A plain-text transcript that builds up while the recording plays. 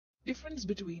Difference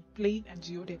between plane and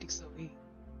geodetic surveying.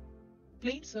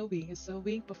 Plane surveying is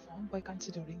surveying performed by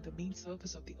considering the mean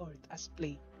surface of the Earth as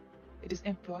plane. It is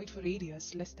employed for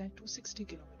areas less than 260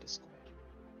 km square,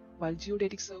 while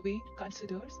geodetic surveying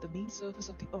considers the mean surface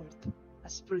of the Earth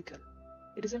as spherical.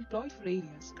 It is employed for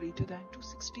areas greater than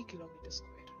 260 km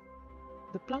square.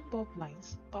 The plumb bob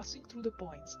lines passing through the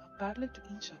points are parallel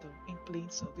to each other in plane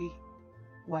surveying,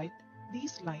 while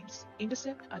these lines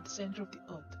intersect at the center of the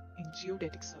Earth in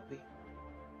geodetic surveying.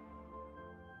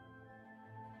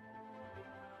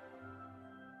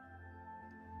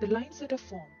 The lines that are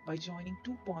formed by joining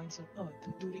two points on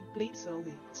Earth during plane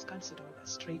surveying is considered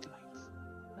as straight lines.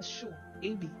 As shown,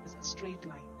 AB is a straight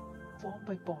line formed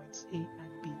by points A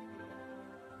and B.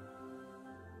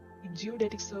 In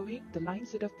geodetic surveying, the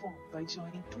lines that are formed by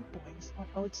joining two points on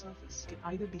Earth's surface can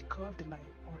either be a curved line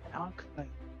or an arc line.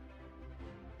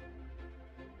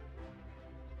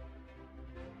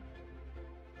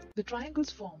 The triangles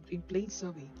formed in plane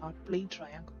surveying are plane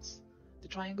triangles. The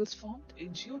triangles formed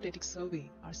in geodetic surveying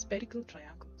are spherical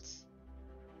triangles.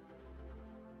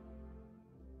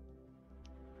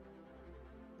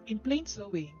 In plane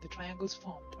surveying, the triangles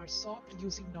formed are solved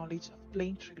using knowledge of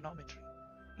plane trigonometry.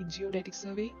 In geodetic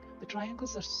surveying, the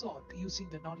triangles are solved using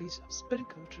the knowledge of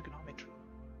spherical trigonometry.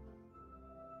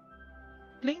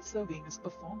 Plane surveying is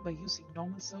performed by using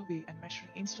normal survey and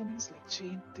measuring instruments like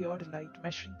chain, theodolite,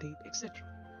 measuring tape, etc.,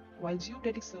 while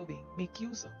geodetic surveying make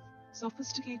use of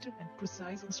sophisticated and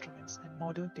precise instruments and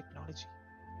modern technology.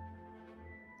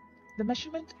 The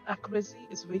measurement accuracy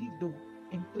is very low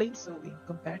in plane surveying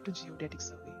compared to geodetic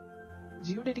surveying.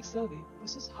 Geodetic survey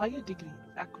possesses higher degree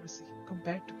of accuracy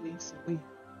compared to plane surveying.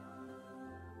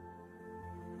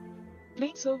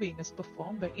 Plane surveying is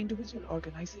performed by individual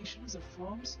organizations or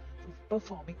firms for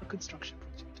performing a construction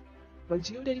project, while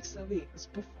geodetic surveying is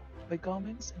performed by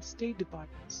governments and state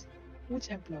departments, which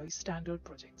employ standard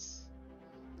projects.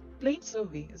 Plane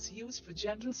surveying is used for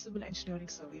general civil engineering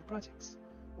survey projects,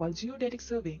 while geodetic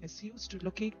surveying is used to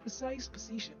locate precise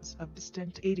positions of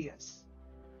distant areas.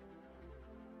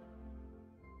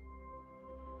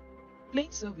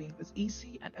 Plane surveying is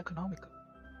easy and economical,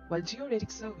 while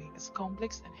geodetic surveying is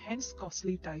complex and hence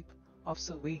costly type of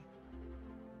surveying.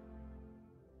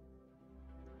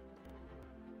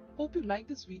 Hope you like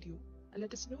this video and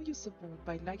let us know your support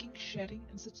by liking, sharing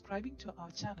and subscribing to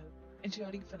our channel,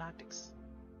 Engineering Fanatics.